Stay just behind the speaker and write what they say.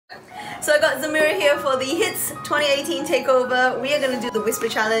So I got Zamaera here for the HITZ 2018 Takeover. We are going to do the Whisper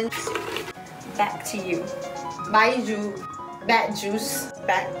Challenge. Back to you. Baiju. Bat juice.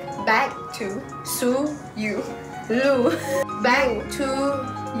 Back to Su. you. Lu. Back to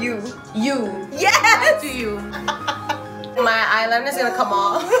You. you. Yes! Back to you. My eyeliner is gonna come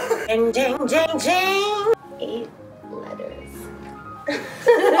off. Jing, jing, jing, jing. 8 letters.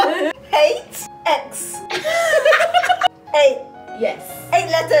 Hate X. 8. Yes. 8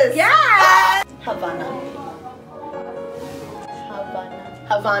 letters. Yeah. Havana.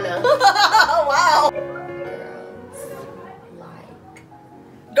 Havana. Wow. Girls like.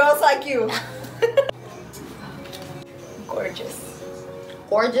 Girls like you. Gorgeous.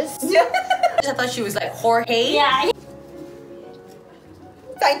 Gorgeous? Yeah. I thought she was like Jorge. Yeah.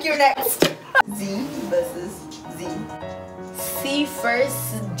 Thank you, next. Z versus Z. C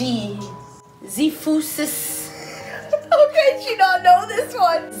first D. Zfusis. Okay, she don't know this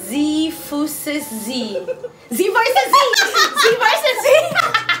one. Zfusis Z. Z versus Z. Z versus Z.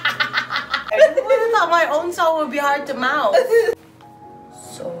 I would have thought my own song would be hard to mouth.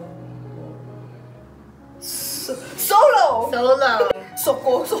 Solo. Solo.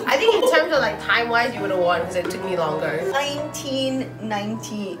 Soko. I think in terms of like time-wise, you would have won because it took me longer.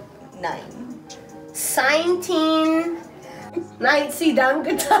 1999. 1990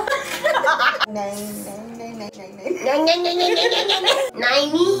 dangata.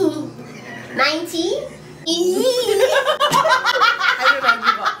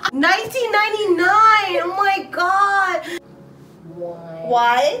 Oh my god.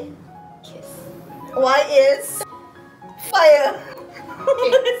 Y. Kiss. Y is fire.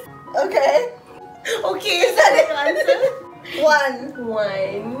 Okay. Okay, is that the answer? 1.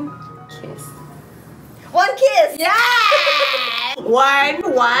 One kiss. 1 kiss. Yeah. One,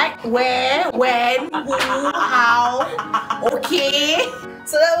 what, where, when, who, how. Okay.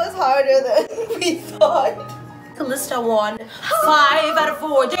 So that was harder than we thought. Calista won 5 out of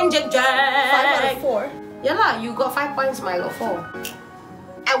 4. Jing, jing, jing. 5 out of 4. Yeah lah, you got 5 points, I got 4.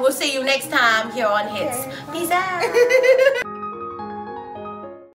 I will see you next time here on HITZ. Okay. Peace out.